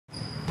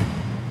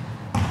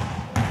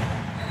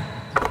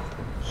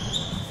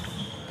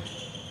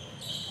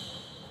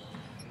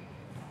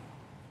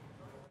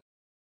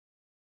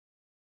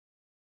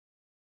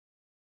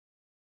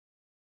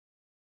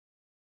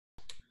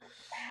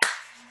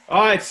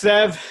All right,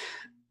 Sev,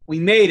 we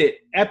made it.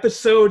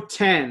 Episode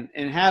 10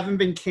 and haven't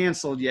been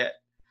canceled yet.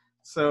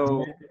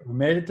 So, We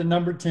made it to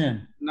number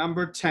 10.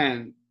 number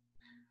 10.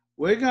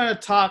 We're going to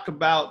talk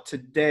about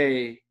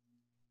today.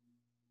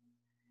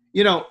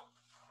 You know,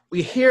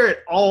 we hear it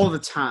all the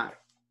time.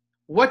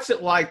 What's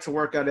it like to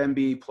work out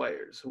NBA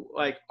players?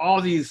 Like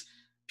all these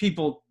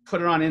people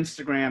put it on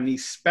Instagram,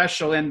 these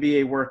special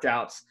NBA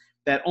workouts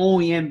that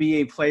only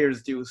NBA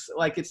players do. So,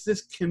 like it's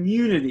this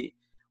community.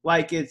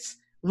 Like it's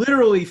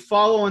literally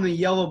following the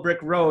yellow brick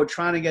road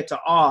trying to get to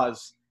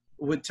Oz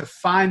to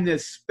find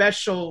this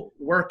special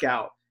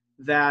workout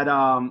that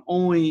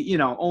only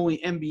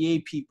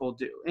NBA people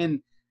do.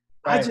 And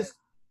Right.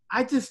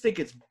 I just think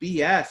it's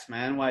BS,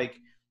 man. Like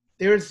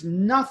there's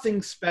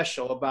nothing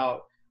special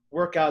about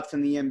workouts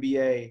in the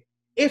NBA.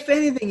 If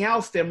anything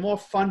else, they're more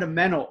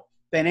fundamental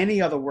than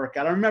any other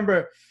workout. I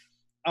remember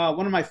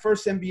one of my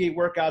first NBA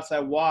workouts I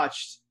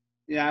watched.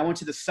 I went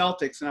to the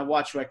Celtics and I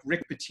watched like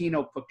Rick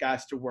Pitino put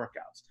guys through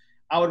workouts.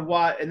 I would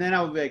watch, and then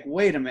I would be like,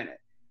 wait a minute.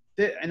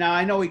 And now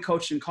I know he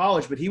coached in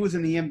college, but he was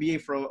in the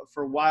NBA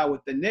for a while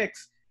with the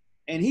Knicks.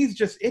 And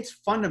it's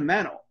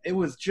fundamental. It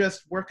was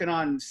just working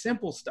on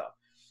simple stuff.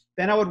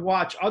 Then I would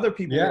watch other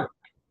people work.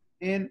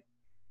 And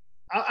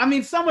I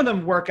mean, some of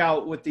them work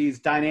out with these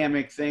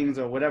dynamic things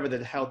or whatever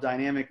the hell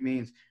dynamic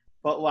means.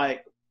 But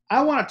like,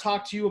 I want to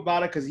talk to you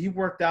about it because you've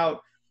worked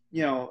out,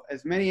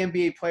 as many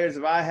NBA players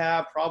as I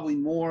have, probably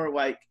more.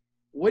 Like,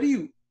 what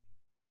do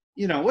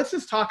let's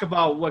just talk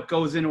about what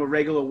goes into a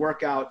regular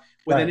workout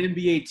with an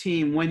NBA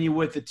team when you're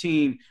with the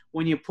team,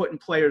 when you're putting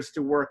players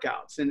through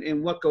workouts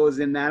and what goes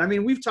in that. I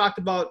mean, we've talked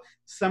about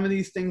some of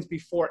these things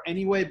before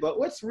anyway,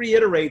 but let's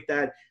reiterate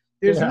that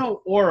there's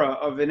no aura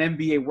of an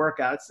NBA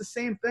workout. It's the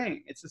same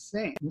thing. It's the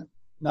same.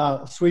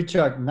 Now, Sweet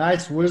Chuck,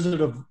 nice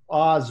Wizard of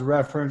Oz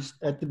reference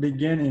at the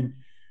beginning.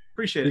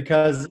 Appreciate it.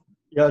 Because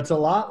it's a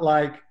lot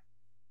like,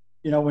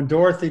 when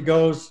Dorothy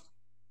goes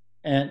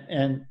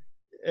and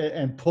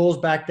pulls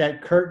back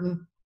that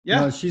curtain.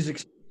 Yeah. She's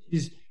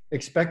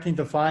expecting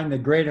to find the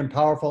great and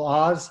powerful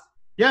Oz.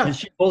 Yeah. And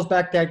she pulls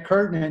back that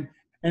curtain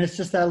and it's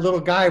just that little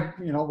guy,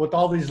 with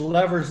all these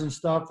levers and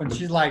stuff. And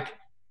she's like,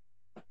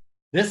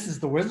 this is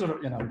the wizard,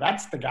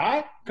 that's the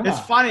guy. It's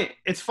funny.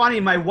 It's funny.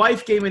 My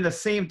wife gave me the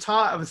same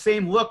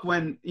look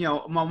when,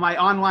 my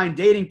online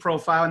dating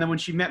profile. And then when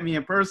she met me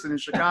in person in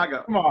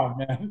Chicago. Come on,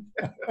 man.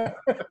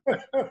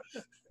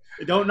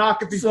 Don't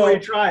knock it before you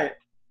try it.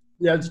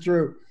 Yeah, it's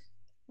true.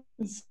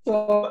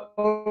 So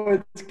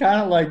it's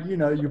kind of like,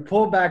 you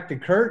pull back the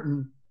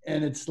curtain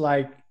and it's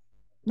like,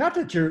 not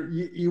that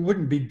you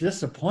wouldn't be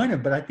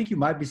disappointed, but I think you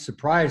might be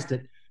surprised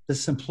at the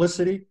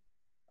simplicity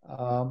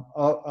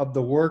of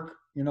the work,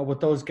 with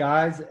those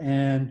guys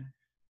and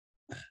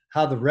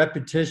how the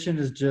repetition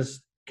is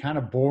just kind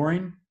of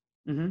boring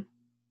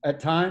at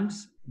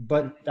times,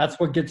 but that's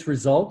what gets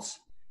results.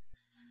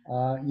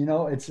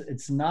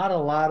 It's not a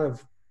lot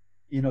of,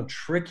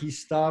 tricky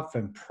stuff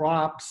and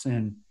props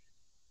and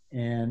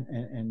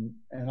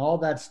all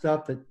that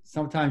stuff that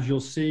sometimes you'll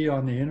see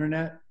on the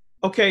internet.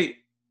 Okay.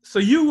 So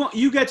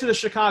you get to the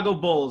Chicago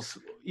Bulls,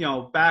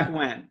 back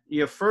when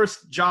your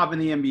first job in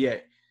the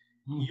NBA.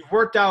 You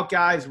worked out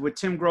guys with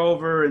Tim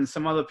Grover and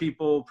some other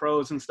people,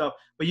 pros and stuff,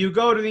 but you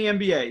go to the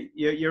NBA,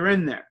 you're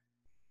in there.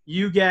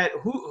 You get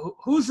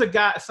who's the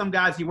guy? Some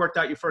guys you worked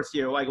out your first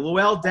year, like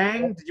Luol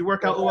Deng. Did you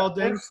work out Luol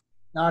Deng?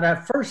 Now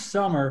that first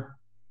summer,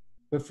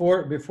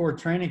 before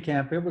training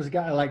camp, it was a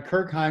guy like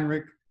Kirk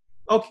Heinrich.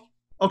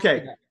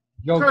 Okay.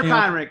 Kirk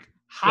Heinrich,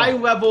 high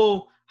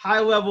level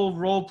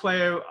role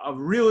player, a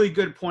really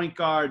good point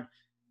guard.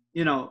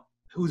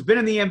 Who's been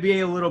in the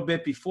NBA a little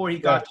bit before he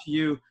got to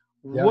you.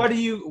 Yeah. What are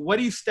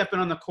you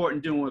stepping on the court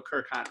and doing with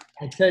Kirk Heinrich?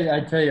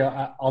 I tell you,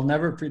 I'll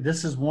never.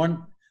 This is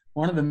one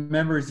of the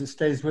memories that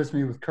stays with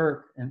me with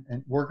Kirk and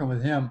working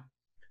with him.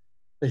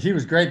 That he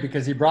was great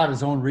because he brought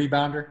his own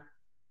rebounder.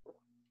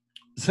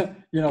 So,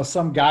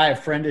 some guy, a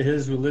friend of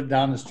his who lived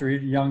down the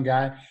street, a young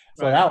guy.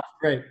 So that was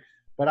great.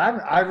 But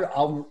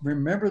I'll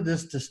remember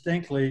this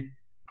distinctly.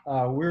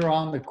 We're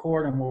on the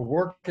court and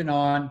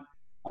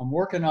I'm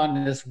working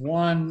on this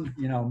one,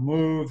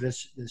 move,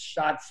 this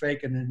shot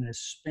fake and then this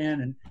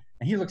spin. And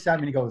he looks at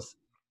me and he goes,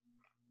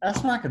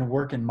 that's not going to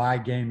work in my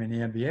game in the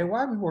NBA.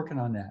 Why are we working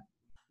on that?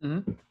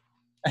 Mm-hmm.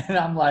 And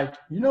I'm like,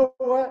 you know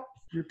what?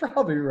 You're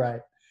probably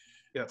right.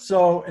 Yeah.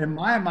 So in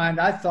my mind,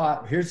 I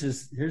thought, here's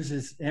this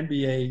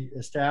NBA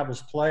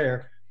established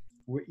player.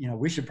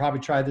 We should probably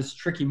try this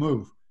tricky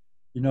move,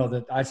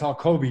 that I saw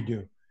Kobe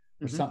do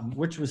or something,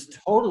 which was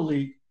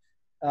totally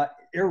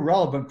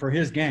irrelevant for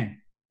his game.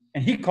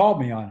 And he called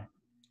me on it.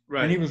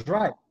 Right. And he was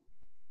right.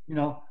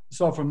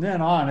 So from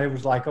then on, it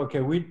was like,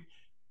 okay, we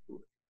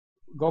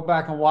go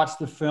back and watch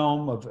the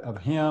film of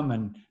him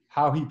and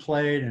how he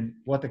played and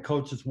what the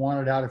coaches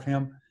wanted out of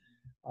him.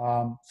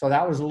 So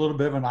that was a little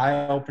bit of an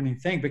eye-opening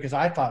thing because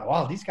I thought,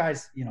 wow, these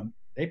guys,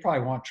 they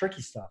probably want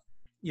tricky stuff.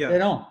 Yeah. They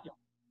don't.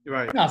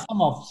 Right. Now,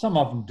 some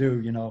of them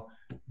do,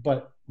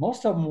 but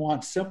most of them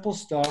want simple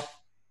stuff.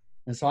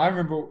 And so I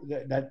remember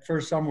that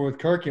first summer with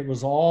Kirk, it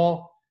was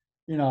all,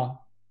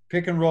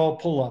 pick and roll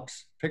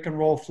pull-ups, pick and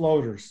roll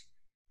floaters,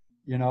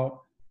 you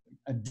know,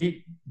 a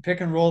deep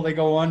pick and roll, they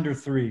go under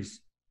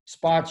threes,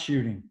 spot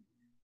shooting,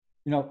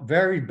 you know,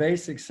 very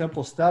basic,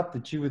 simple stuff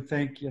that you would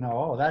think, you know,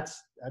 oh,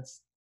 that's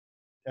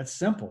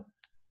simple.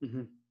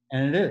 Mm-hmm.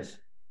 And it is.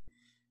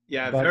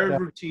 Yeah, But very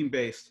routine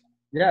based.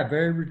 yeah,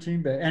 very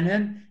routine based. And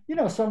then, you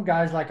know, some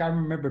guys, like I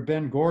remember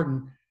Ben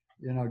Gordon,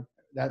 you know,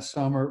 that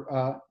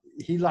summer,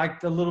 he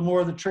liked a little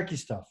more of the tricky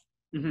stuff,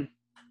 Mm-hmm.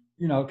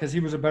 you know, because he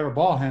was a better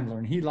ball handler,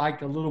 and he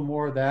liked a little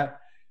more of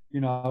that,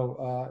 you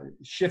know,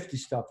 shifty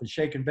stuff, the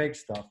shake and bake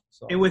stuff.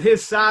 So, And with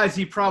his size,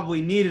 he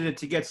probably needed it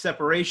to get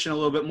separation a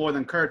little bit more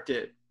than Kurt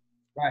did.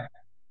 right.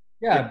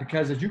 Yeah,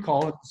 because as you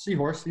call it,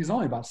 Seahorse, he's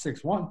only about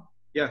 6'1".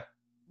 Yeah.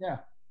 Yeah.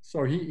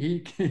 So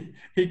he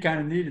he kind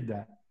of needed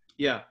that.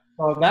 Yeah.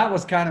 So that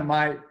was kind of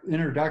my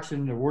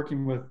introduction to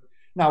working with.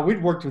 Now,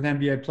 we'd worked with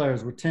NBA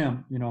players with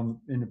Tim, you know,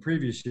 in the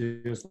previous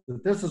years.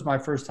 But this was my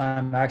first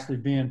time actually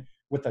being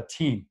with a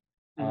team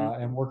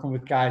and working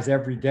with guys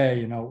every day,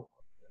 you know,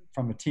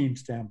 from a team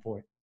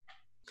standpoint.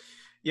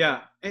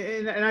 Yeah.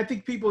 And I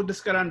think people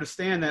just got to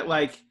understand that,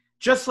 like,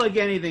 just like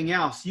anything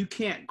else, you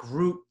can't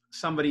group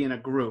somebody in a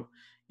group.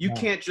 You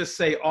can't just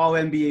say all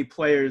NBA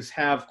players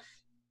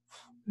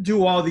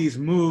do all these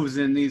moves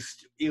and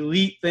these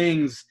elite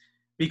things,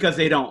 because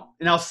they don't.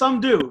 Now, some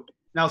do.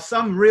 Now,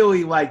 some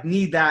really like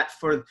need that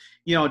for,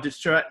 you know,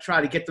 just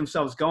try to get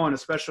themselves going,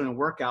 especially in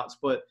workouts.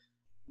 But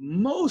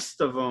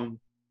most of them,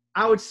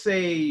 I would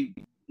say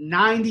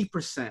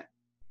 90%,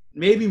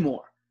 maybe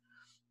more,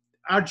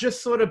 are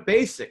just sort of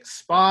basic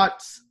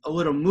spots, a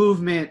little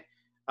movement,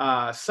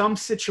 some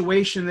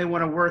situation they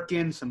want to work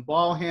in, some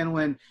ball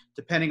handling,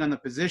 depending on the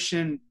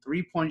position,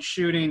 3-point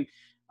shooting.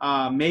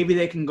 Maybe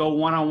they can go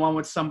one-on-one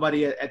with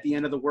somebody at the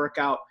end of the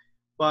workout.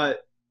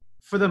 But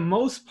for the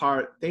most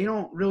part, they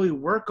don't really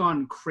work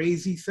on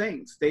crazy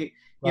things. You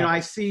know,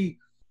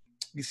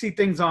 you see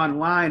things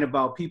online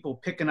about people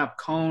picking up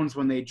cones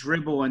when they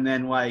dribble and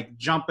then like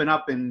jumping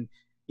up and,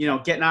 you know,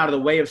 getting out of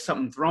the way of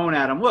something thrown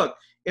at them. Look,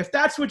 if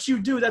that's what you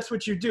do, that's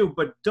what you do.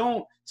 But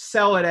don't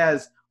sell it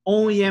as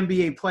only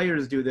NBA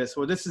players do this,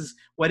 or this is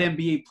what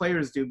NBA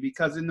players do,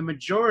 because in the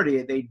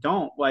majority, they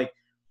don't. Like,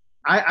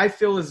 I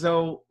feel as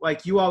though,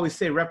 like you always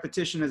say,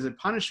 repetition is a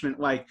punishment.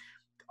 Like,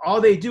 all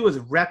they do is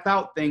rep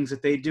out things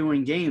that they do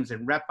in games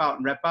and rep out,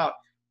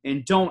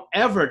 and don't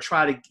ever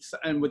try to,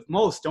 and with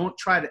most, don't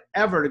try to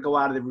ever to go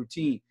out of the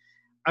routine.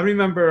 I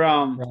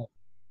remember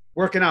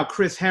working out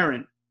Chris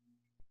Herron.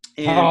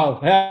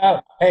 And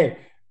hey,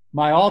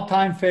 my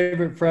all-time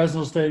favorite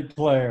Fresno State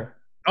player,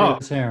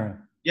 Chris Herron.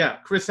 Yeah,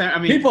 Chris Herron. I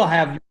mean, people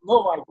have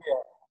no idea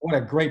what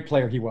a great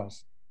player he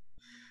was.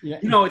 Yeah,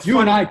 you know, it's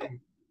funny.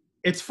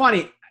 It's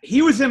funny.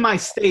 He was in my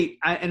state,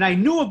 and I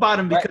knew about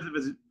him because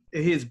of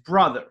his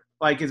brother.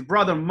 Like, his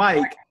brother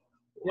Mike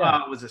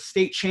was a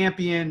state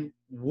champion,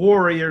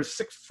 warrior,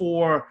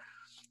 6'4",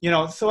 you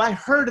know. So I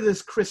heard of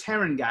this Chris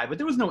Herron guy, but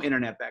there was no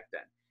internet back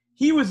then.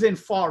 He was in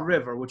Fall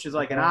River, which is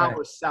like an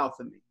hour south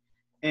of me.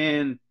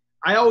 And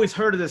I always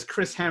heard of this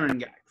Chris Herron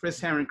guy. Chris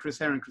Herron.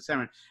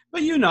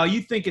 But, you know,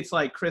 you think it's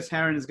like Chris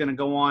Herron is going to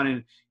go on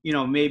and, you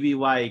know, maybe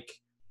like,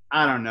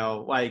 I don't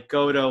know, like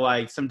go to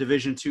like some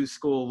Division II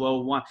school,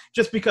 low one,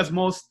 just because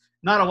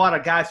not a lot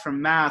of guys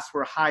from Mass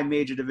were high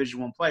major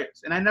Division I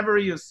players. And I never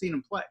even seen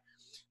him play.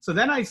 So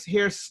then I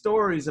hear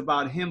stories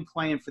about him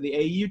playing for the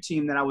AU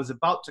team that I was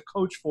about to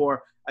coach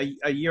for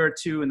a year or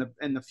two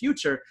in the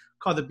future,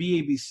 called the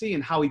BABC,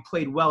 and how he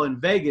played well in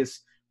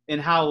Vegas, and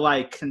how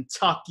like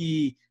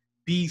Kentucky,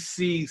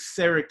 BC,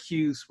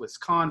 Syracuse,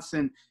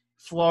 Wisconsin,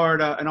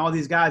 Florida, and all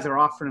these guys are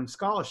offering him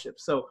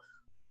scholarships. So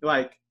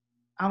like,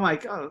 I'm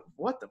like, oh,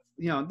 what the,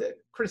 you know,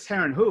 Chris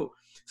Herron, who?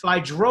 So I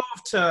drove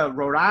to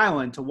Rhode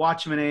Island to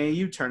watch him in an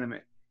AAU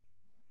tournament.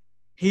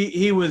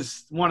 He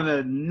was one of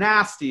the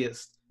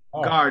nastiest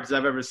guards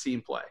I've ever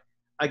seen play,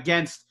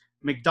 against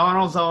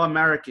McDonald's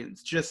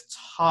All-Americans, just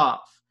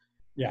tough.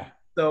 Yeah.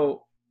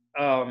 So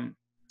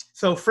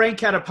Frank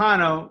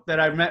Catapano, that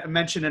I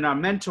mentioned in our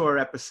mentor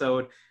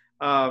episode,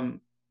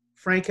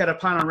 Frank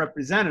Catapano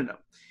represented him.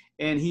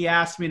 And he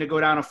asked me to go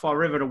down to Fall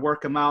River to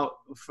work him out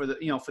for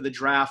the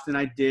draft, and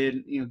I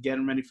did, you know, get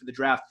him ready for the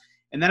draft.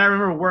 And then I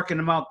remember working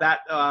him out that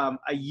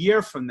a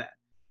year from then.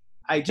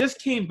 I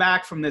just came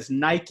back from this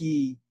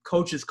Nike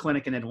coaches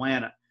clinic in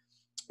Atlanta,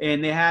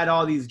 and they had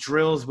all these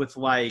drills with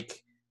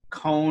like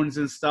cones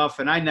and stuff,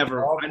 and I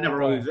never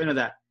really was into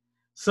that.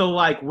 So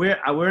like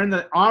we're in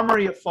the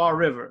Armory at Fall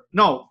River,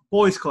 no,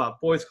 Boys Club,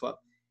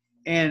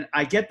 and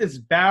I get this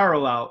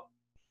barrel out,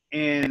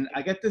 and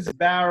I get this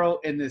barrel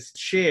in this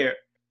chair.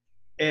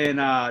 And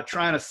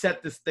trying to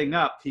set this thing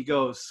up, he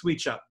goes,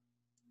 "Sweet up.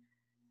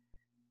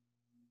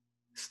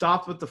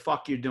 Stop what the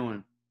fuck you're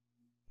doing.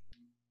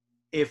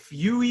 If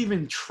you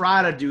even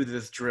try to do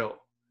this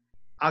drill,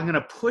 I'm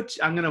gonna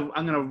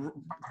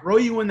throw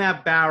you in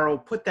that barrel,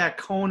 put that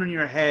cone on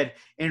your head,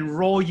 and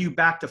roll you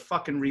back to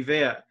fucking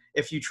Revere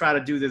if you try to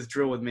do this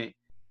drill with me."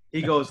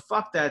 He goes,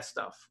 "Fuck that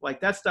stuff.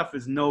 Like, that stuff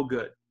is no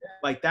good.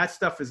 Like, that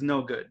stuff is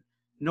no good.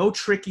 No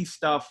tricky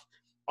stuff.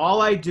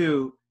 All I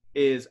do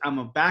is I'm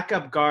a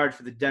backup guard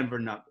for the Denver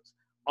Nuggets.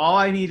 all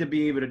I need to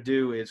be able to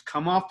do is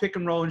come off pick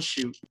and roll and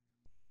shoot,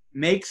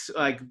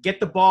 get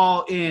the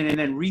ball in and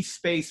then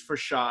respace for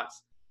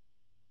shots,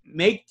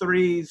 make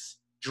threes,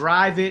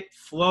 drive it,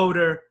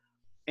 floater.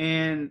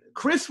 And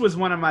Chris was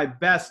one of my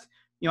best.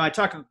 I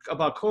talk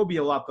about Kobe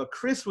a lot, but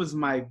Chris was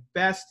my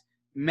best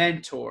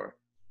mentor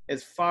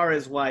as far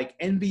as like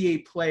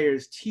NBA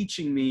players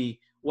teaching me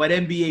what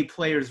NBA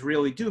players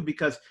really do,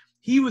 because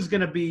he was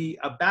going to be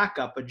a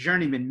backup, a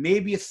journeyman,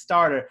 maybe a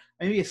starter,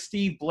 maybe a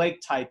Steve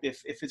Blake type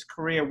if his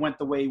career went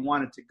the way he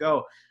wanted to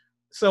go.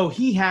 So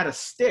he had a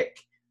stick.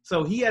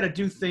 So he had to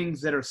do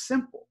things that are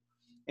simple.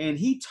 And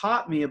he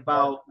taught me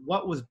about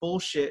what was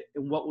bullshit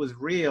and what was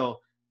real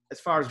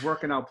as far as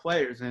working out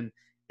players. And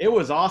it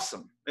was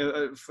awesome.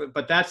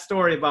 But that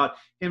story about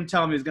him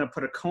telling me he was going to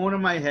put a cone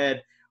in my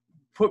head,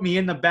 put me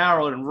in the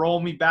barrel, and roll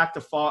me back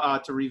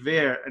to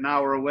Revere an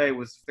hour away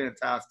was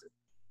fantastic.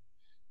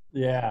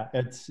 Yeah,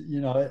 it's,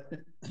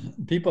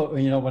 people,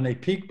 when they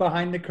peek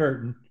behind the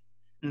curtain,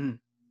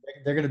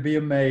 they're going to be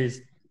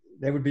amazed.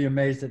 They would be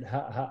amazed at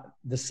how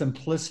the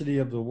simplicity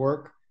of the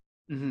work.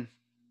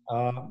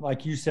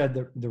 Like you said,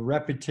 the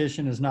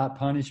repetition is not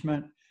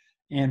punishment,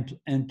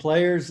 and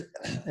players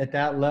at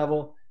that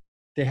level,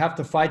 they have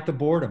to fight the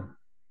boredom.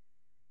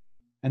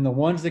 And the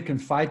ones that can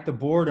fight the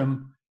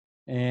boredom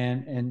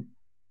and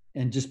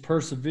just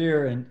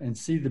persevere and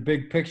see the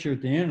big picture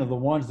at the end are the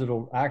ones that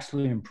will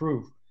actually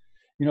improve.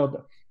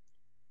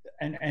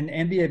 And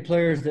NBA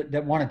players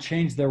that want to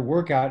change their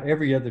workout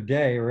every other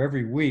day or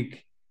every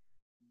week,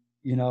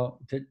 to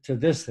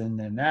this and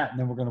then that, and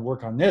then we're going to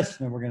work on this,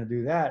 and then we're going to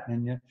do that.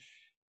 And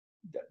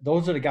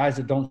those are the guys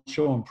that don't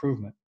show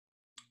improvement.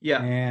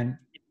 Yeah.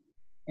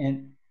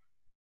 And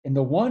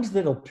the ones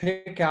that'll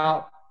pick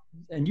out,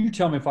 and you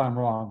tell me if I'm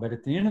wrong, but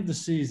at the end of the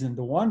season,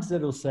 the ones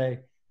that'll say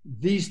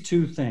these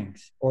 2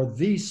 things or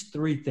these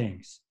 3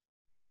 things.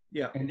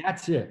 Yeah. And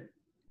that's it.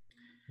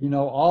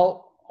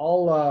 I'll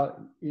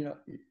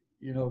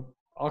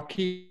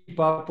keep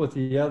up with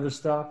the other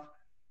stuff,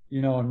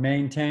 and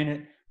maintain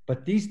it.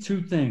 But these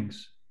 2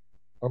 things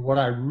are what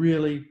I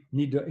really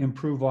need to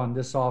improve on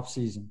this off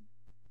season.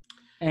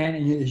 And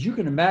as you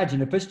can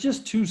imagine, if it's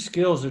just 2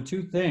 skills or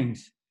 2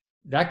 things,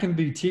 that can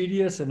be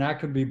tedious and that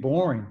can be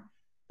boring.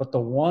 But the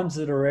ones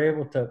that are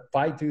able to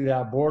fight through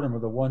that boredom are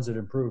the ones that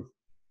improve.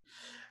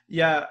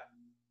 Yeah.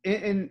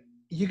 And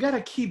you got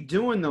to keep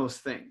doing those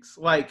things.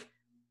 Like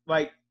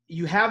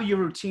you have your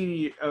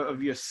routine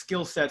of your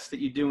skill sets that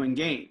you do in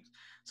games.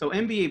 So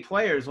NBA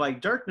players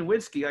like Dirk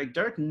Nowitzki,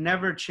 Dirk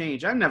never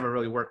changed. I never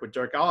really worked with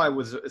Dirk. All I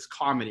was is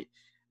comedy.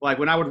 Like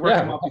when I would work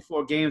him up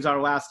before games our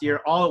last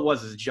year, all it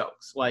was is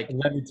jokes. Like,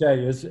 let me tell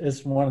you,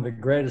 it's one of the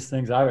greatest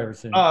things I've ever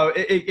seen. Oh,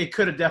 it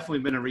could have definitely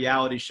been a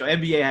reality show.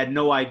 NBA had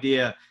no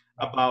idea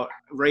about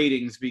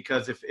ratings,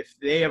 because if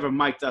they ever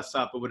mic'd us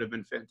up, it would have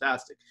been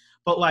fantastic.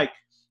 But like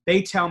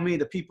they tell me,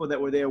 the people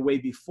that were there way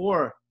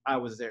before I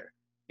was there,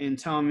 and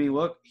telling me,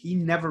 look, he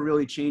never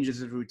really changes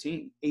his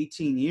routine.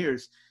 18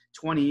 years,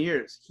 20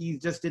 years, he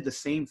just did the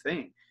same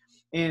thing.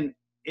 And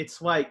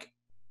it's like,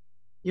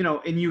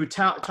 and you were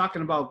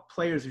talking about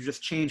players who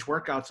just change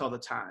workouts all the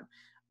time.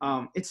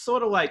 It's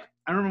sort of like,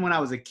 I remember when I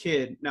was a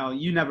kid. Now,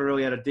 you never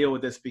really had to deal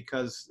with this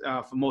because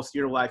for most of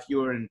your life, you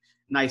were in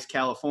nice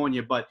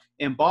California. But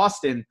in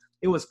Boston,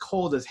 it was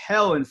cold as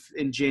hell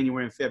in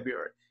January and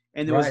February.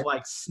 And there was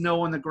like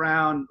snow on the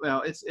ground.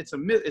 Well,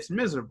 it's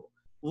miserable.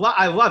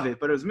 I love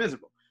it, but it was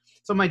miserable.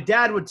 So my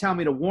dad would tell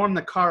me to warm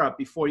the car up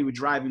before he would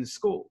drive into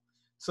school.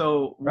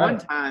 So one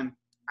time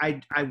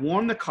I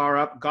warmed the car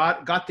up,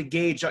 got the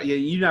gauge.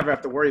 You never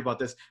have to worry about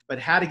this, but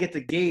had to get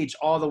the gauge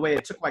all the way.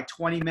 It took like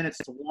 20 minutes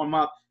to warm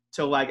up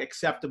to like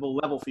acceptable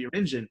level for your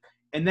engine.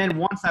 And then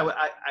once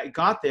I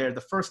got there, the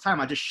first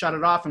time I just shut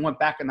it off and went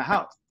back in the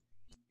house.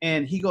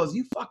 And he goes,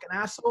 "You fucking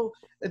asshole.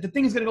 The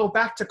thing is going to go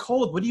back to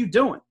cold. What are you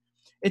doing?"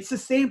 It's the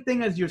same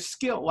thing as your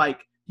skill.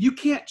 Like you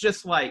can't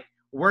just like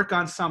work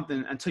on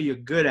something until you're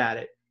good at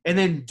it, and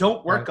then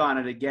don't work on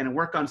it again and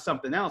work on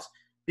something else,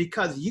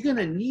 because you're going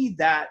to need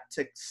that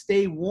to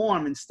stay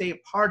warm and stay a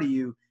part of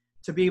you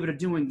to be able to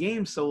do in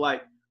games. So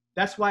like,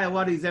 that's why a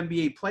lot of these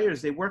NBA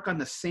players, they work on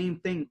the same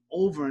thing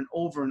over and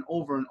over and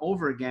over and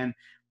over again.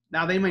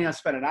 Now they may not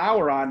spend an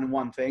hour on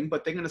one thing,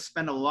 but they're going to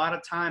spend a lot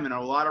of time and a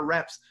lot of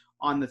reps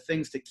on the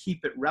things to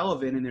keep it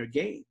relevant in their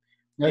game.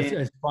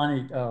 It's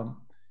funny.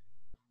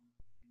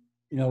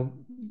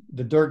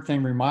 The Dirk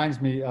thing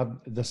reminds me of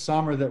the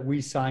summer that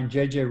we signed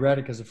JJ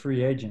Redick as a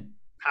free agent.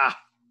 I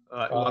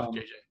love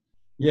JJ.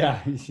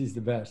 Yeah, he's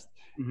the best.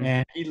 Mm-hmm.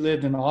 And he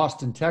lived in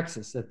Austin,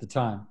 Texas at the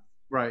time.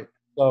 Right.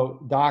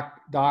 So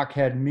Doc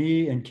had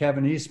me and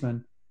Kevin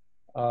Eastman.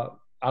 I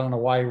don't know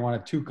why he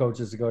wanted 2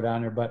 coaches to go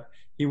down there, but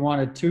he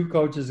wanted 2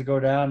 coaches to go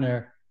down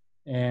there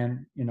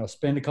and,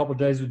 spend a couple of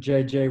days with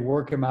JJ,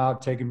 work him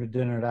out, take him to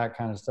dinner, that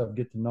kind of stuff,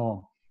 get to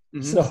know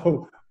him. Mm-hmm.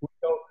 So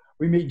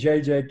we meet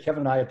JJ,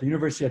 Kevin and I, at the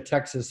University of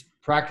Texas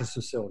practice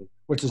facility,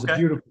 which is a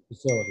beautiful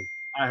facility.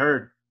 I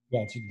heard.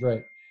 Yeah, it's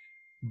great.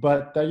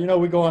 But,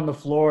 we go on the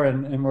floor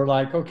and we're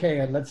like,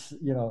 okay, let's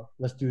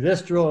do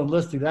this drill and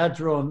let's do that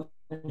drill.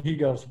 And he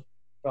goes,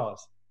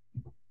 fellas,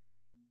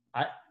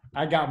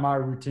 I got my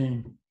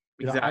routine.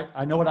 Exactly.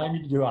 I know what I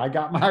need to do. I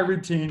got my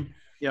routine.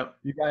 Yep.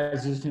 You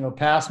guys just,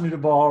 pass me the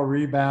ball,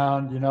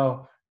 rebound,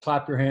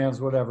 clap your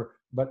hands, whatever.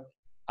 But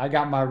I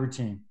got my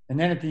routine. And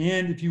then at the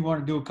end, if you want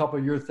to do a couple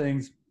of your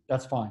things,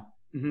 that's fine.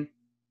 Mm-hmm.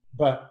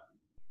 But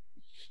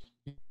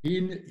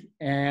we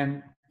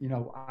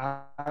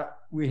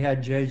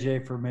had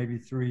JJ for maybe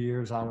 3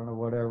 years. I don't know,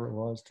 whatever it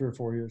was, 3 or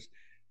 4 years.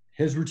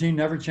 His routine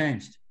never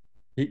changed.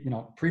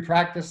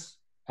 Pre-practice,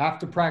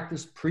 after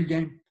practice,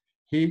 pre-game,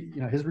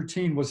 his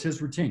routine was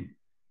his routine.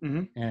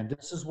 Mm-hmm. And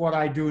this is what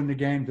I do in the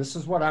game. This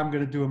is what I'm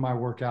going to do in my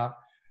workout.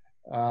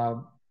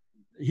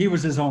 He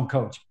was his own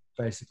coach,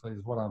 basically,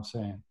 is what I'm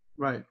saying.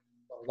 Right.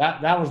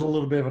 That was a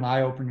little bit of an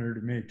eye opener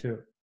to me too.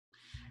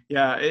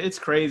 Yeah, it's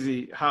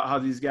crazy how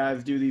these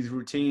guys do these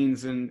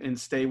routines and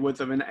stay with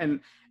them.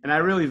 And I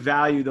really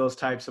value those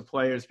types of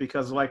players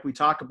because, like we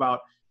talk about,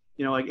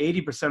 like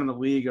 80% of the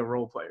league are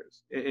role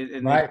players,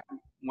 and right. They do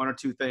one or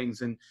two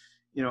things, and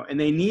and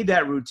they need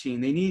that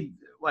routine. They need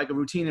like a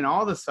routine in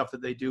all the stuff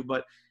that they do,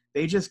 but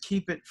they just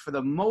keep it for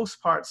the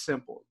most part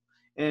simple.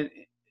 And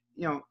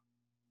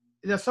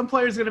some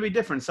players are going to be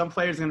different. Some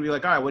players are going to be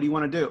like, all right, what do you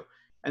want to do?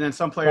 And then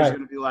some players are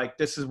going to be like,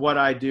 this is what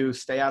I do.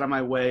 Stay out of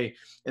my way.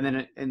 And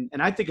then, and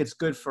I think it's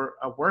good for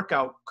a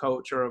workout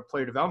coach or a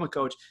player development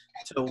coach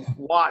to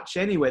watch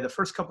anyway. The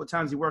first couple of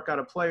times you work out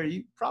a player,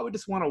 you probably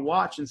just want to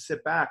watch and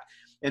sit back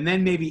and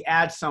then maybe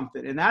add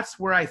something. And that's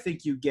where I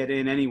think you get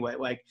in anyway.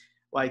 Like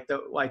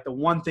the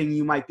one thing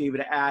you might be able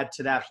to add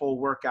to that whole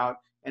workout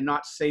and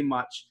not say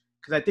much.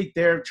 Because I think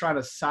they're trying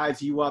to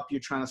size you up.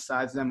 You're trying to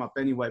size them up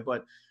anyway.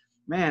 But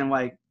man,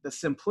 like the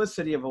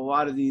simplicity of a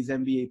lot of these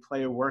NBA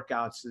player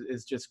workouts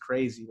is just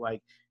crazy. Like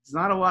there's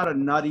not a lot of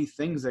nutty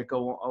things that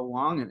go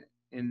along in it.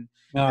 And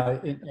no,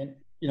 and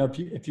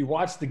if you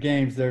watch the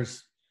games,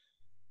 there's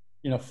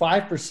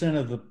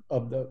 5%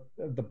 of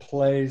the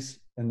plays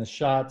and the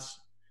shots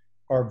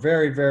are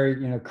very,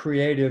 very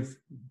creative,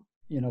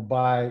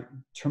 by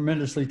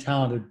tremendously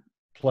talented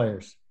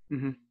players.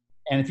 Mm-hmm.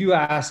 And if you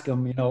ask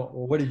them, well,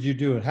 what did you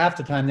do? And half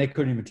the time they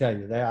couldn't even tell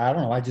you. I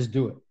don't know. I just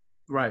do it.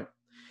 Right.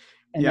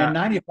 And then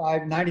 90 to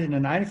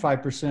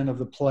 95% of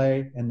the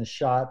play and the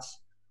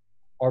shots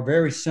are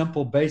very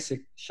simple,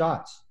 basic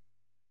shots.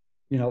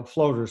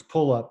 Floaters,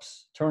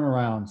 pull-ups,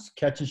 turnarounds,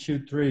 catch and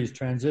shoot threes,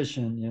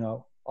 transition,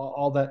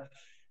 all that.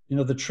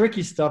 The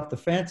tricky stuff, the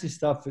fancy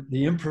stuff,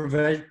 the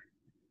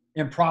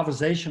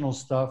improvisational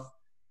stuff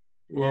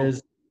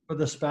is for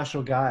the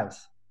special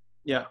guys.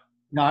 Yeah.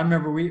 Now, I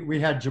remember we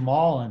had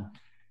Jamal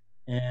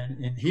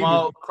and he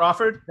Jamal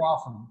Crawford.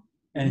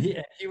 And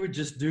he would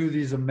just do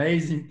these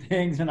amazing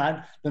things. And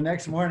the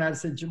next morning I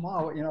said,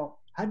 Jamal,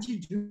 how'd you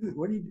do it?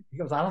 What do you do? He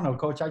goes, I don't know,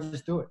 coach. I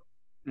just do it.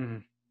 Mm-hmm.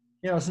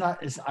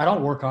 I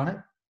don't work on it.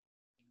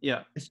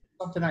 Yeah. It's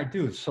something I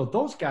do. So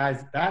those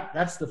guys,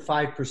 that's the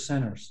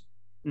 5%ers.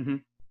 Mm-hmm.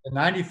 The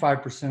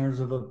 95%ers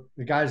are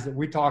the guys that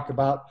we talk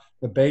about,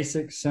 the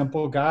basic,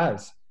 simple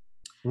guys,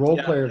 role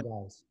player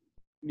guys.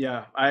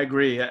 Yeah, I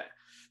agree.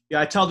 Yeah,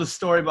 I tell the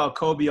story about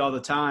Kobe all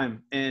the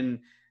time. And,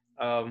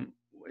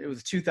 it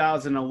was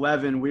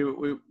 2011.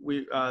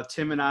 We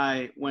Tim and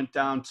I went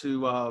down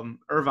to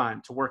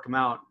Irvine to work him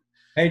out.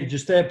 Hey, did you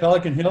stay at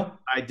Pelican Hill?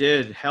 I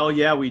did. Hell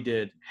yeah, we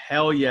did.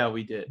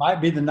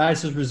 Might be the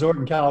nicest resort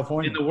in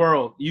California. In the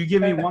world. You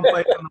give me one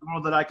place in the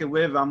world that I could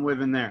live, I'm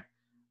living there.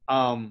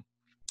 And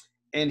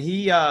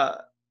we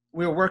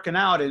were working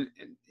out, and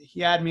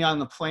he had me on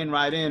the plane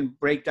ride in,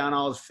 break down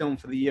all his film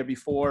for the year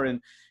before, and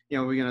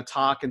we're gonna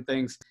talk and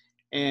things.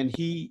 And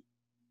he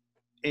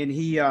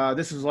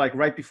this was like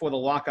right before the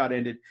lockout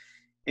ended,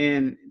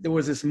 and there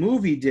was this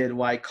move he did,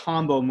 like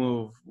combo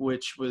move,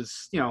 which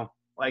was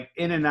like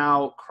in and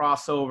out,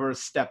 crossover,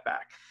 step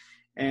back.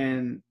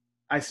 And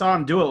I saw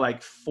him do it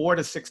like 4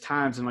 to 6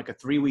 times in like a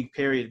 3-week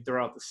period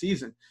throughout the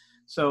season.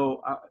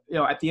 So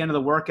at the end of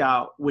the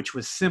workout, which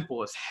was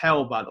simple as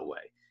hell, by the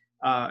way,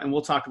 and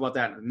we'll talk about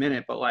that in a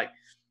minute, but like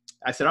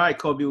I said, all right,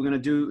 Kobe, we're gonna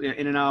do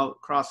in and out,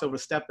 crossover,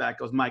 step back.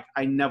 He goes, Mike,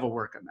 I never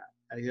work on that.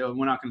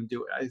 We're not gonna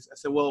do it. I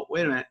said, well,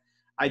 wait a minute.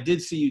 I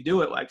did see you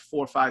do it like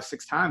 4, 5,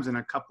 6 times in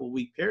a couple of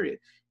week period.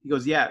 He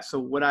goes, yeah. So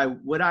what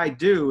I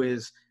do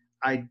is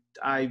I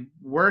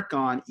work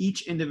on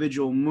each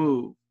individual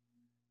move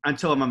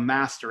until I'm a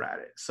master at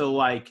it. So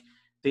like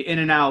the in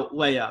and out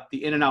layup,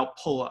 the in and out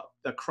pull up,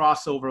 the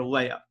crossover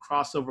layup,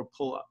 crossover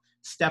pull up,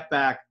 step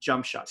back,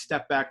 jump shot,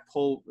 step back,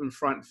 pull in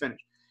front and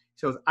finish.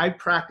 So I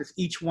practice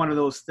each one of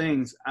those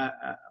things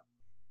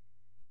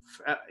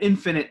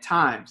infinite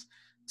times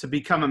to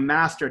become a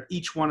master at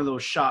each one of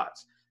those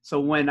shots. So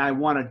when I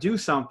want to do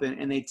something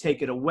and they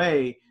take it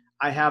away,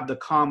 I have the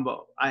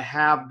combo.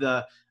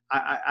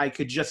 I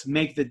could just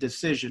make the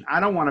decision. I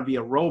don't want to be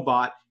a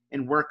robot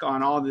and work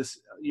on all this,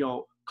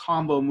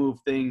 combo move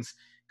things,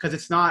 because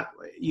it's not,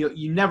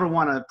 you never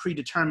want to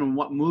predetermine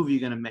what move you're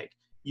going to make.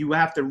 You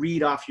have to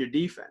read off your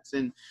defense.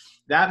 And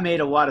that made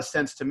a lot of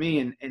sense to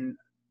me. And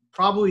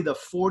probably the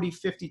 40,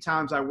 50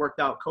 times I worked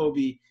out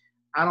Kobe,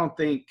 I don't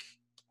think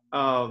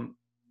I've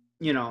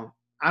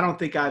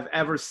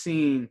ever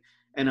seen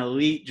an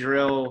elite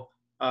drill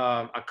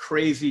a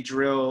crazy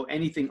drill,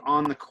 anything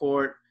on the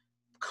court,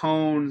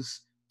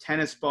 cones,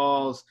 tennis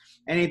balls,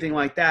 anything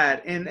like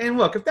that. And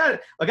look, if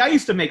that, like, I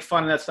used to make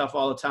fun of that stuff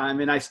all the time,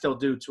 and I still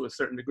do to a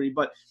certain degree,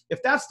 but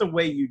if that's the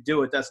way you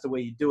do it, that's the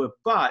way you do it.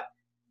 But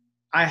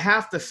I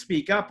have to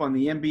speak up on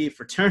the NBA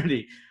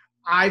fraternity.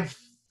 I've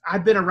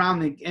been around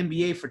the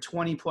NBA for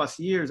 20 plus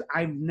years.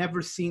 I've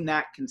never seen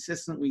that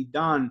consistently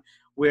done,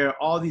 where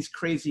all these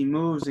crazy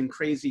moves and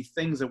crazy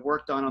things are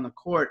worked on the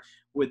court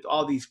with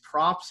all these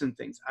props and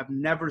things. I've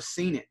never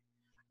seen it.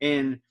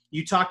 And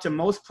you talk to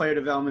most player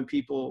development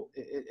people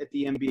at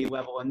the NBA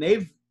level, and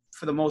they've,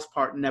 for the most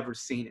part, never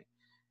seen it.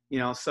 You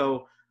know,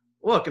 so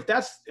look, if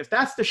that's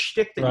the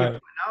shtick that you're putting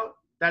out,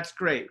 that's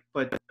great.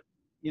 But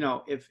you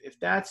know, if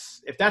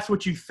that's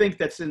what you think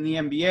that's in the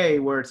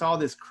NBA, where it's all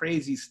this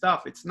crazy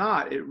stuff, it's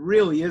not. It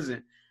really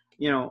isn't.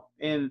 You know,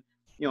 and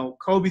you know,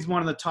 Kobe's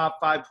one of the top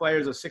 5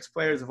 players or 6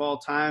 players of all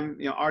time.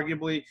 You know,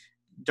 arguably,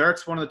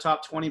 Dirk's one of the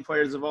top 20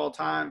 players of all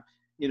time.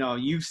 You know,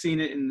 you've seen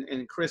it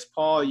in Chris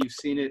Paul. You've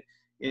seen it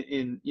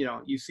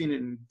you've seen it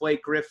in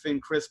Blake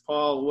Griffin, Chris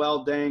Paul,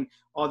 Luol Deng,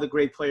 all the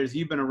great players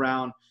you've been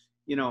around.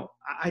 You know,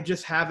 I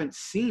just haven't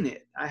seen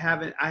it. I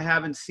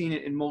haven't seen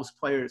it in most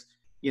players.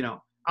 You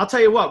know, I'll tell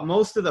you what,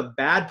 most of the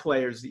bad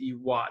players that you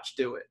watch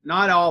do it.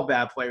 Not all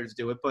bad players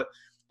do it, but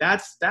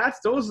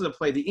those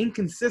are the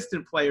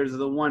inconsistent players are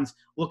the ones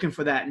looking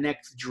for that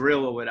next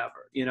drill or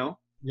whatever, you know?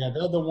 Yeah,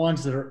 they're the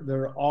ones that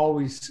they're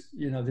always,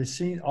 you know,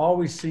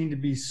 always seem to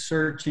be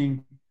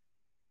searching,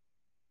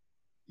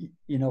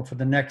 you know, for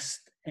the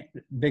next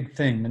big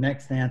thing, the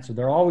next answer.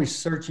 They're always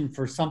searching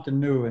for something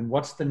new and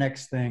what's the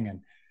next thing.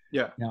 And,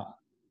 yeah, you know,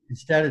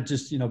 instead of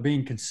just, you know,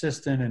 being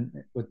consistent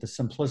and with the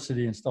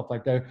simplicity and stuff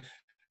like that.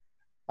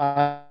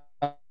 I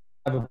have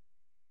a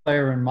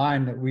player in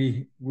mind that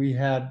we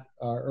had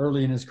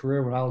early in his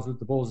career when I was with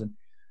the Bulls, and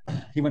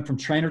he went from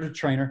trainer to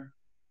trainer.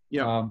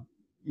 Yeah.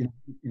 You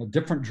know,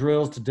 different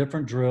drills to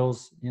different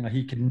drills. You know,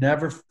 he could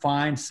never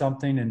find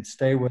something and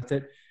stay with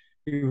it.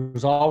 He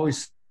was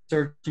always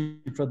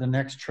searching for the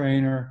next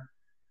trainer,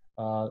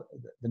 the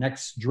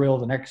next drill,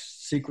 the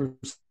next secret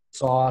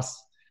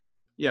sauce.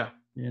 Yeah.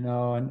 You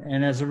know,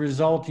 and as a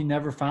result, he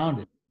never found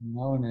it. You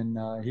know, and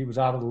then he was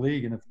out of the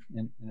league in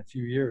a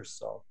few years.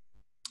 So,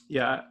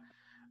 yeah,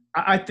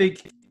 I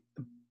think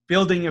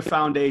building a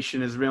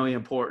foundation is really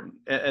important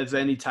as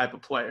any type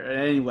of player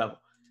at any level.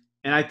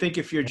 And I think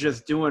if you're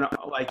just doing,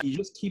 like, you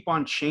just keep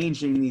on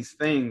changing these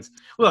things.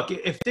 Look,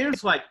 if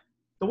there's, like,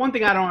 the one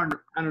thing I don't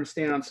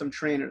understand on some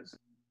trainers,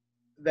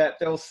 that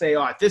they'll say,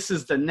 oh, this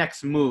is the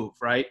next move,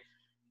 right?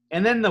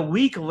 And then the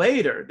week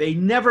later, they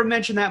never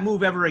mention that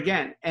move ever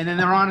again. And then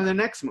they're on to the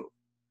next move.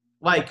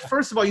 Like,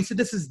 first of all, you said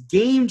this is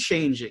game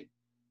changing,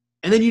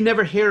 and then you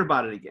never hear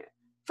about it again.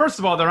 First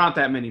of all, there aren't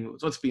that many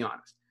moves. Let's be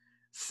honest.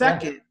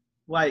 Second,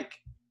 like,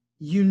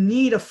 you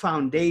need a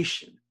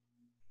foundation.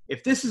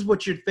 If this is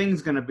what your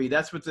thing's going to be,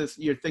 that's what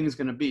your thing's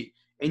going to be.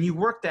 And you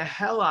work the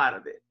hell out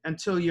of it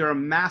until you're a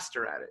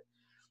master at it.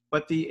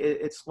 But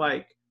it's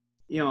like,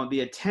 you know,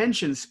 the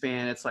attention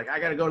span, it's like, I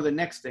got to go to the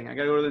next thing. I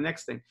got to go to the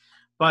next thing.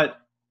 But,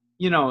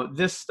 you know,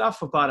 this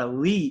stuff about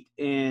elite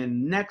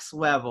and next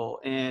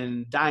level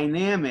and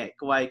dynamic,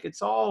 like,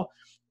 it's all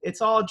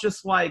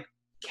just like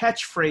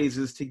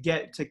catchphrases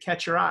to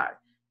catch your eye.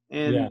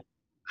 And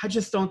I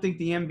just don't think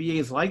the NBA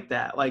is like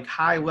that. Like,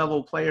 high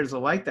level players are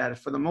like that.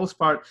 For the most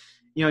part,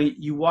 you know,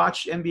 you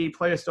watch NBA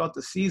players throughout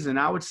the season,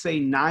 I would say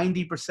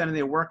 90% of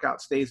their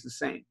workout stays the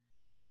same.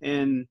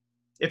 And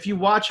if you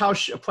watch how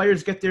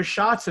players get their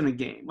shots in a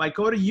game, like,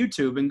 go to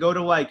YouTube and go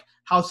to, like,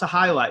 House of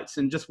Highlights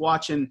and just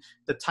watching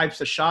the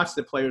types of shots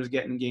that players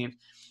get in games.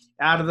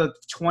 Out of the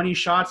 20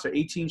 shots or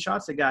 18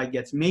 shots a guy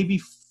gets,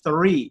 maybe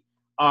 3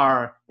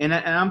 are, and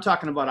I'm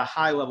talking about a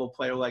high-level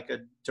player like a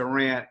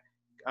Durant,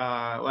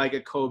 like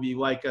a Kobe,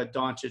 like a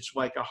Doncic,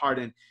 like a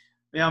Harden.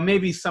 You know,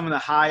 maybe some of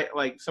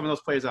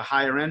those players are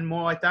higher end,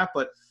 more like that,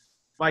 but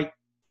like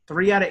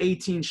 3 out of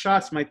 18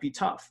 shots might be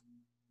tough.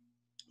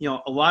 You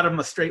know, a lot of them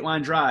are straight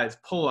line drives,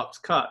 pull-ups,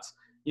 cuts,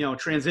 you know,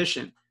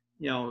 transition,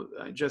 you know,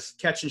 just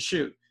catch and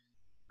shoot.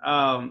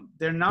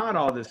 They're not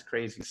all this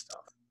crazy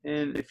stuff.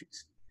 And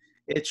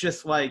it's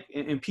just like,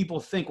 and people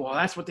think, well,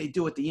 that's what they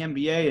do at the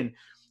NBA. And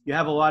you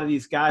have a lot of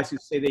these guys who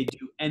say they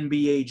do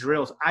NBA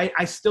drills.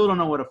 I still don't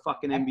know what a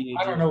fucking NBA drill is.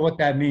 I don't know what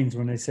that means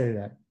when they say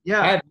that.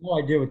 Yeah. I have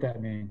no idea what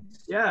that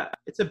means. Yeah.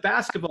 It's a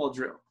basketball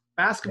drill.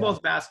 Basketball is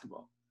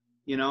basketball,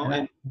 you know?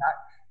 And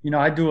you know,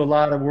 I do a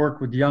lot of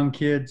work with young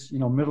kids, you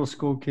know, middle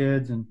school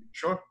kids and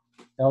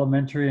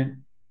elementary.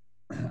 And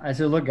I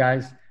said, look,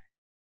 guys,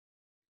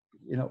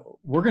 you know,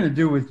 we're going to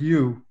do with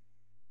you,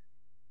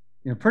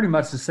 you know, pretty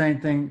much the same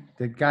thing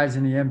that guys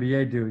in the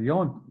NBA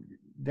do.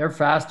 They're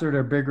faster,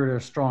 they're bigger, they're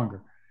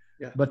stronger.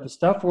 Yeah. But the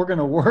stuff we're going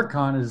to work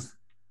on is,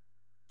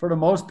 for the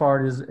most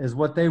part, is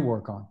what they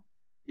work on.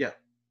 Yeah.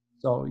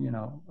 So, you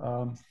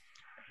know,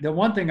 the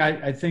one thing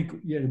I think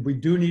we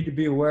do need to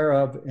be aware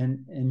of,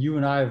 and you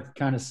and I have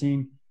kind of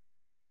seen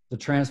the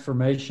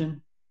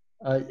transformation,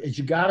 is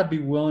you got to be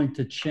willing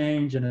to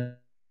change and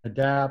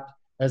adapt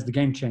as the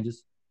game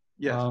changes.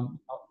 Yes.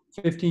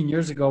 15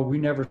 years ago, we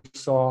never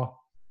saw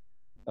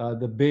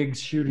the bigs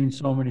shooting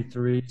so many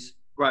threes.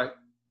 Right.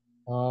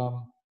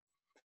 Um,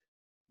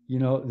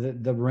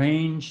 the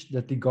range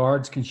that the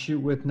guards can shoot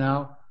with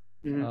now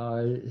Hmm.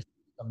 is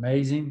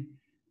amazing.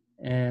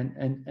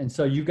 And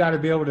so you got to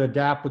be able to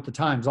adapt with the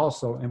times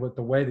also, and with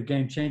the way the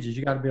game changes,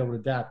 you got to be able to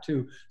adapt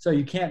too. So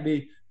you can't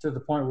be to the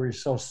point where you're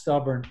so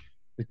stubborn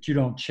that you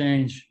don't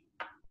change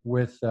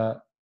with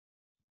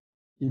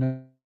you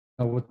know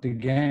with the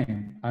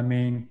game. I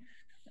mean,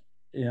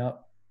 you know,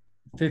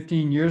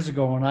 15 years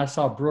ago when I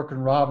saw Brooke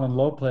and Robin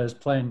Lopez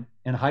playing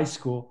in high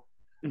school,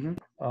 Hmm.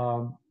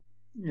 um,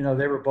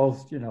 they were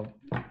both,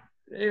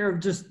 they were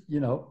just,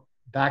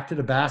 back to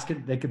the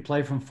basket. They could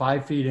play from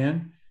 5 feet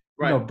in.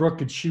 Right. Brooke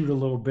could shoot a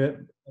little bit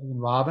better than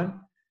Robin.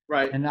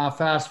 Right. And now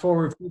fast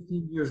forward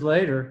 15 years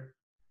later,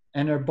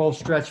 and they're both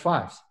stretch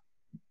fives.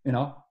 You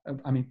know,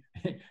 I mean,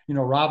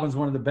 Robin's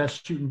one of the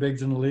best shooting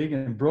bigs in the league,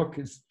 and Brooke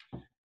is,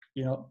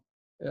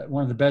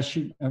 one of the best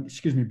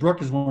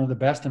Brooke is one of the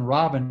best, and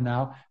Robin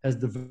now has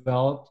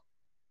developed,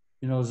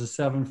 as a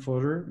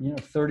 7-footer,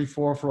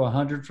 34 for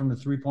 100 from the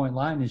 3-point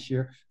line this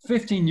year.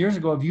 15 years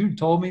ago, if you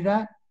told me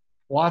that,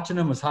 watching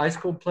them as high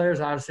school players,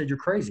 I'd have said you're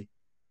crazy.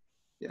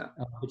 Yeah.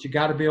 But you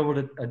got to be able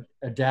to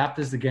adapt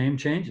as the game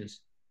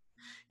changes.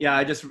 Yeah.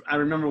 I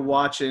remember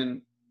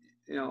watching,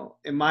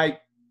 in my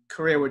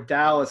career with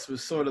Dallas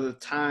was sort of the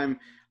time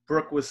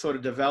Brooke was sort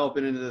of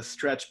developing into the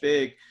stretch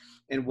big,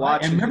 and Right. And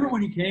watching remember him.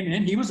 when he came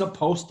in, he was a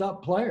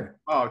post-up player.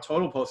 Oh,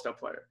 total post-up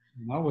player.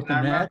 With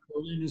And the net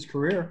early in his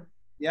career.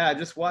 Yeah,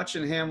 just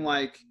watching him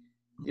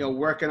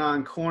working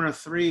on corner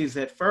threes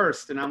at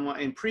first, and I'm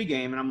in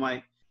pregame, and I'm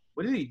like,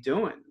 what is he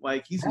doing?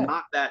 Like, he's Right.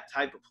 not that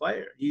type of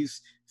player.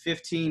 He's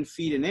 15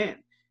 feet and in,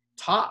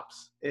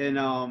 tops, and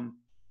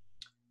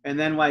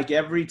then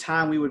every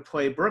time we would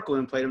play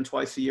Brooklyn, played him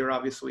twice a year,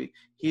 obviously,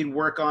 he'd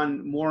work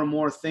on more and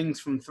more things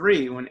from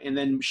three, and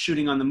then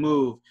shooting on the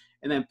move,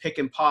 and then pick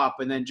and pop,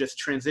 and then just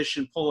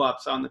transition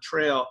pull-ups on the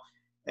trail,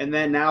 and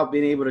then now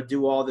being able to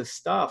do all this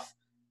stuff.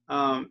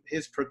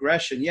 His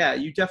progression, yeah,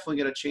 you definitely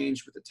got to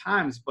change with the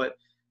times. But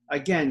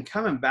again,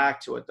 coming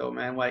back to it though,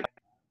 man,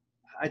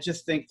 I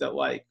just think that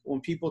when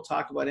people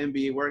talk about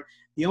NBA work,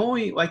 the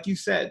only, like you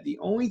said, the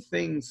only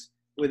things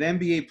with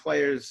NBA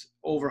players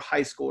over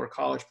high school or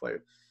college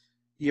players,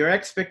 your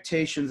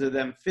expectations of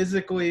them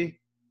physically,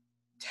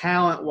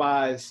 talent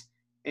wise,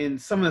 and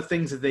some of the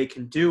things that they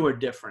can do are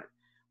different.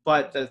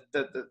 But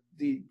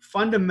the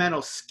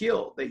fundamental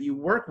skill that you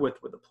work with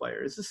a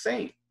player is the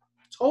same,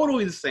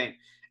 totally the same.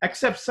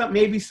 Except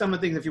maybe some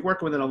of the things, if you're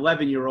working with an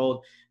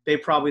 11-year-old, they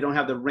probably don't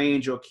have the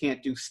range or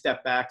can't do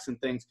step backs and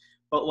things.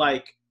 But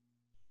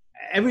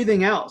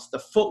everything else, the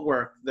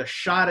footwork, the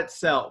shot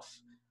itself,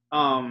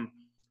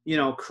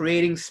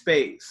 creating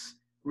space,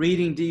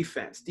 reading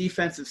defense,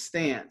 defensive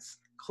stance,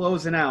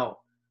 closing out,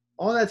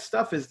 all that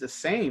stuff is the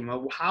same.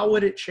 How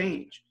would it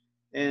change?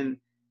 And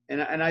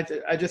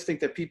I just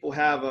think that people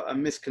have a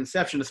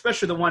misconception,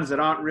 especially the ones that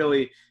aren't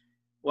really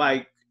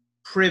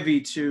privy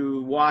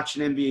to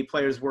watching NBA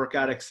players work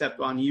out except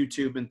on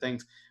YouTube and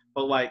things.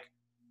 But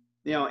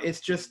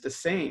it's just the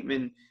same.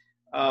 And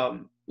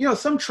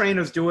some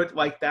trainers do it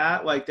like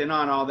that. They're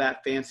not all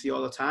that fancy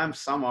all the time.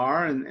 Some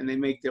are, and they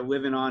make their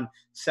living on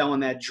selling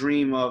that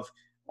dream of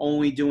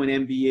only doing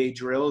NBA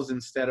drills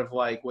instead of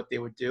what they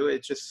would do.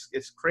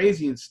 It's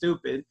crazy and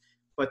stupid,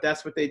 but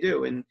that's what they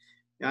do. And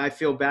I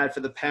feel bad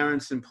for the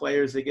parents and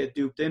players that get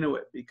duped into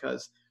it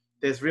because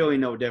there's really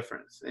no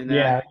difference. And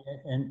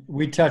and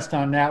we touched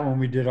on that when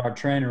we did our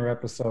trainer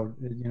episode,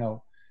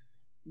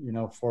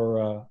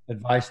 for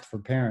advice for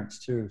parents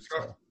too.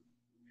 Sure. So.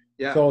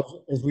 Yeah.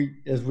 So as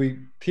we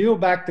peel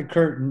back the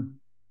curtain,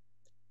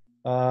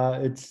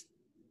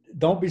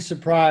 don't be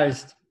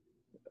surprised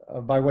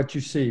by what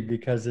you see,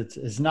 because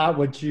it's not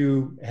what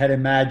you had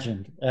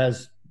imagined,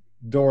 as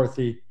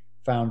Dorothy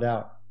found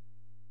out.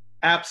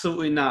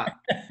 Absolutely not.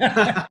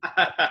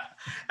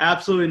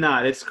 Absolutely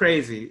not. It's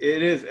crazy.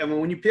 It is. I mean,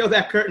 when you peel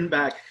that curtain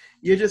back,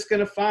 you're just going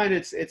to find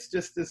it's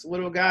just this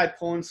little guy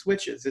pulling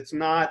switches. It's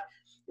not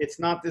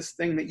this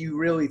thing that you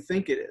really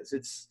think it is.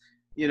 It's,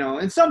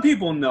 and some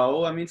people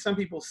know. I mean, some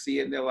people see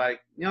it and they're like,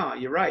 no,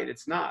 you're right.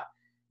 It's not.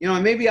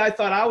 And maybe I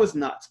thought I was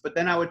nuts, but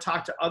then I would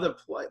talk to other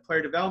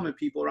player development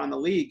people around the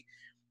league,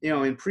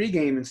 in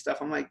pregame and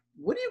stuff. I'm like,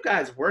 what do you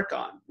guys work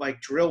on?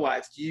 Drill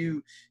wise, do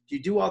you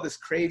do all this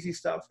crazy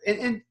stuff?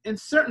 And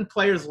certain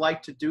players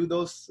like to do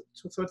those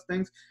sorts of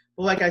things.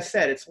 But like I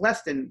said, it's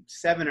less than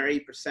 7 or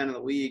 8% of the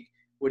league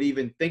would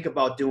even think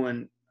about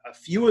doing a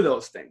few of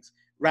those things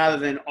rather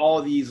than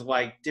all these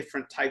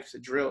different types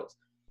of drills.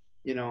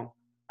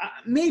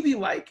 Maybe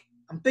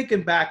I'm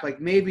thinking back,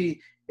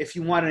 maybe if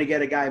you wanted to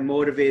get a guy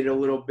motivated a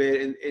little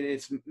bit and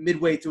it's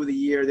midway through the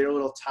year, they're a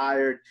little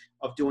tired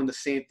of doing the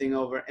same thing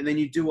over. And then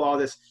you do all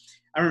this.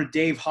 I remember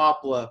Dave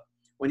Hopla,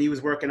 when he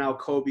was working out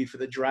Kobe for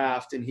the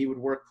draft and he would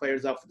work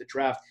players out for the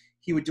draft,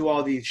 he would do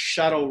all these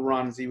shuttle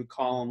runs, he would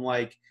call them,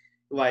 like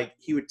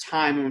he would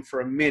time them for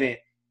a minute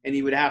and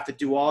he would have to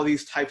do all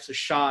these types of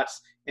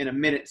shots in a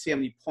minute, see how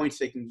many points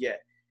they can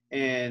get.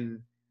 And,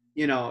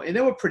 and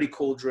they were pretty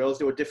cool drills.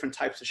 There were different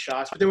types of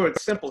shots, but they were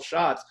simple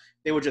shots.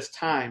 They were just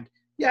timed.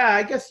 Yeah,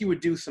 I guess you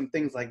would do some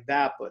things like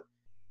that, but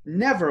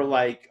never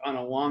like on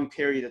a long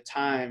period of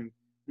time,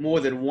 more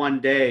than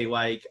one day,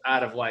 like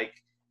out of like,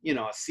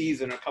 a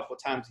season or a couple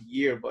of times a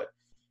year. But,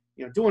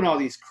 doing all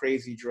these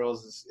crazy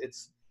drills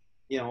it's,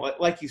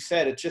 like you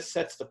said, it just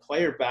sets the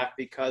player back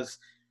because,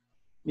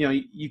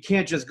 you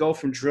can't just go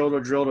from drill to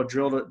drill to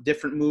drill to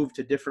different move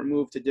to different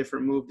move to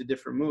different move to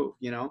different move.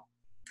 Yeah,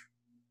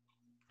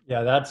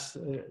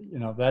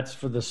 that's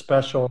for the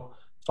special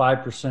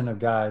 5% of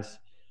guys.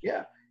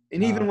 Yeah.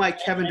 And even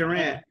like Kevin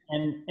Durant.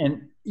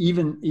 And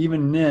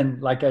even then,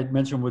 like I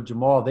mentioned with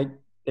Jamal,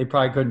 they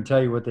probably couldn't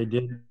tell you what they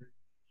did.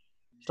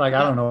 It's like,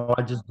 I don't know,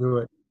 I just do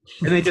it.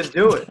 And they just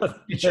do it.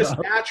 It's just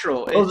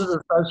natural. Those are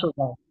the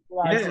special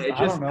guys. It's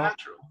I just don't know.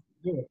 natural.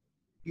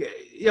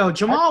 Yeah,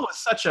 Jamal was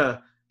such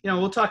a,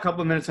 we'll talk a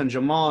couple of minutes on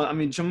Jamal. I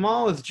mean,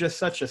 Jamal is just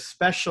such a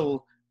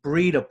special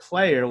breed of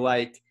player.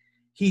 Like,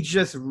 he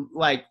just,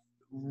 like,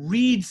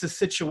 reads the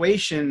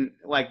situation,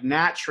 like,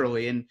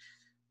 naturally. And,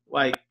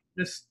 like,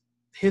 just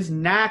his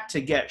knack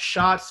to get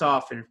shots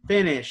off and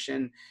finish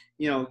and,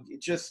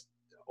 just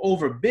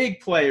over big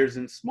players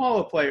and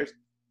smaller players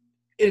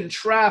in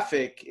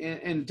traffic,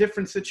 in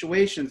different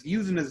situations,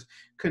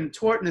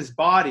 contorting his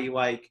body.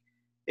 Like,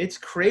 it's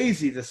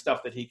crazy the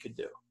stuff that he could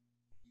do.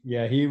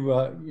 Yeah,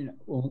 when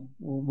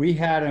we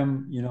had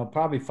him,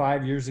 probably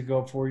 5 years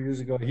ago, 4 years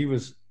ago, he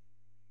was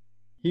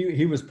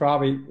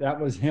probably, that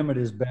was him at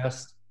his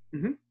best.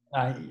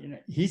 Mm-hmm.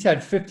 He's had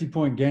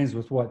 50-point games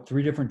with what,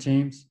 3 different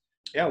teams?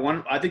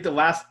 Yeah, I think the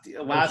last team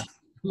of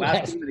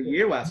the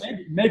year last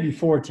year. Maybe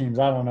 4 teams.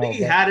 I don't know. I think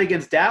he had it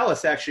against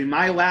Dallas, actually.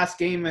 My last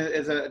game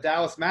as a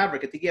Dallas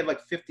Maverick, I think he had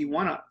like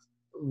 51 on us.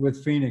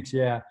 With Phoenix,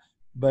 yeah.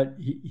 But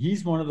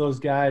he's one of those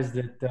guys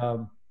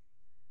that,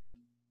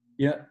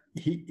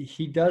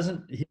 he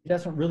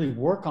doesn't really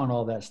work on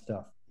all that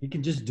stuff. He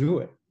can just do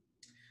it.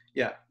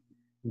 Yeah.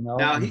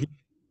 Now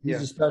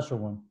he's a special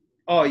one.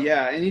 Oh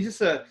yeah, and he's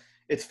just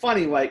it's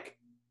funny, like,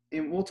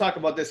 and we'll talk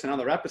about this in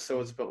other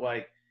episodes, but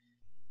like,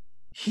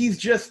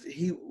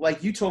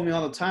 like you told me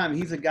all the time,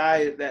 he's a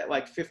guy that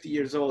like 50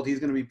 years old, he's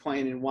going to be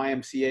playing in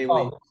YMCA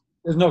league.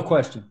 There's no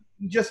question.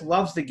 He just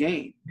loves the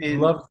game.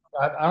 And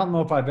I don't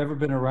know if I've ever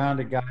been around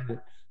a guy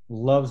that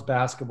loves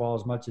basketball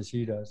as much as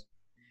he does.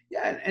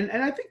 Yeah, and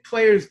I think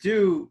players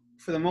do,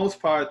 for the most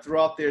part,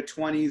 throughout their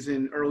 20s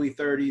and early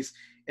 30s.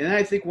 And then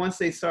I think once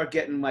they start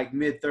getting like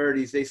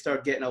mid-30s, they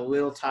start getting a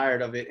little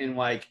tired of it and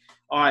like,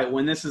 all right,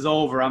 when this is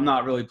over, I'm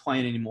not really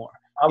playing anymore.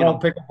 I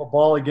won't pick up a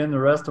ball again the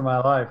rest of my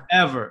life.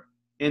 Ever.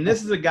 And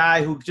this is a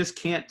guy who just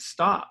can't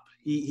stop.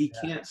 He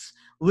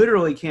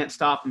literally can't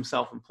stop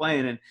himself from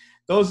playing. And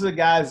those are the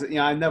guys that,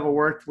 I've never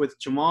worked with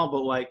Jamal,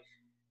 but like,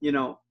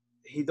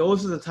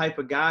 those are the type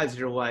of guys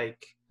that are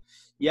like,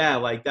 yeah,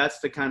 like that's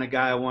the kind of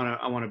guy I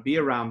want to be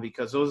around,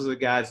 because those are the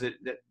guys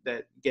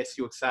that gets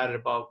you excited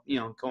about,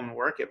 going to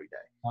work every day.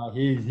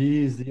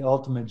 He's the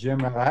ultimate gym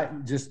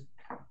rat. Just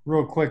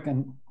real quick,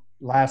 and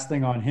last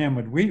thing on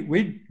him,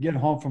 we'd get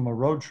home from a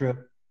road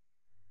trip.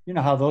 You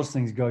know how those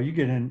things go. You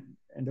get in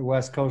the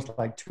West Coast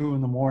like 2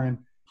 in the morning,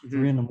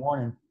 3 in the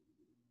morning,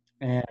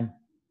 and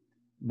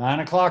 9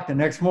 o'clock the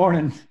next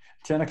morning,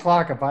 10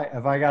 o'clock. If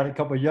I got a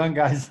couple of young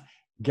guys,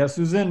 guess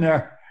who's in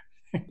there?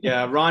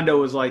 Yeah, Rondo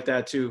was like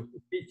that too.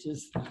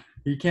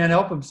 He can't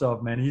help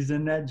himself, man. He's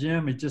in that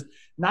gym. He just,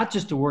 not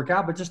just to work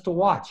out, but just to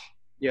watch.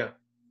 Yeah,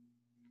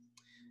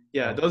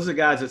 those are the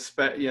guys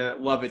that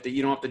love it, that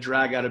you don't have to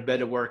drag out of bed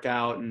to work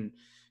out, and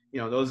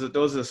those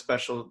are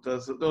special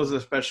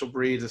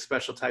breeds, a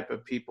special type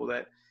of people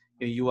that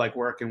you like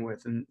working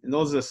with, and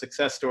those are the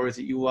success stories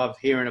that you love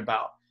hearing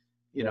about.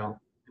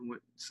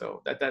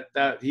 So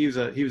that he was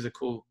a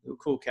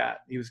cool cat.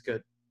 He was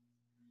good.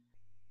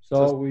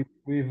 So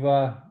we've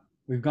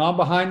gone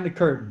behind the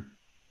curtain.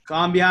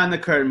 Gone behind the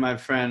curtain, my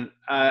friend.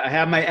 I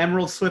have my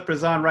emerald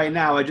slippers on right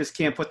now. I just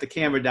can't put the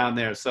camera down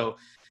there. So,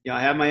 I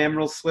have my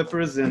emerald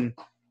slippers and,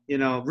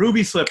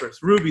 ruby slippers.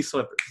 Ruby.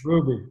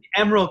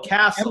 Emerald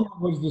Castle.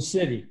 Emerald was the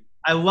city.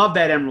 I love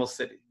that Emerald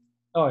City.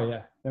 Oh,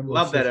 yeah.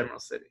 That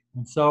Emerald City.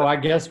 And so I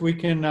guess we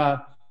can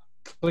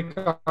click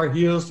our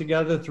heels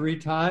together 3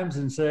 times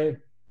and say,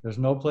 there's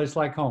no place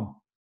like home.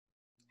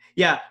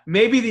 Yeah,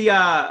 maybe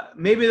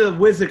the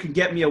Wizard can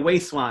get me a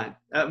waistline.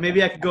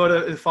 Maybe I could go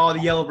to follow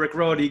the Yellow Brick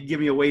Road. He can give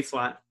me a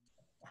waistline.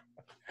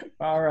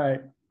 All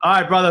right,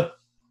 brother.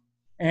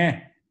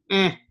 Eh.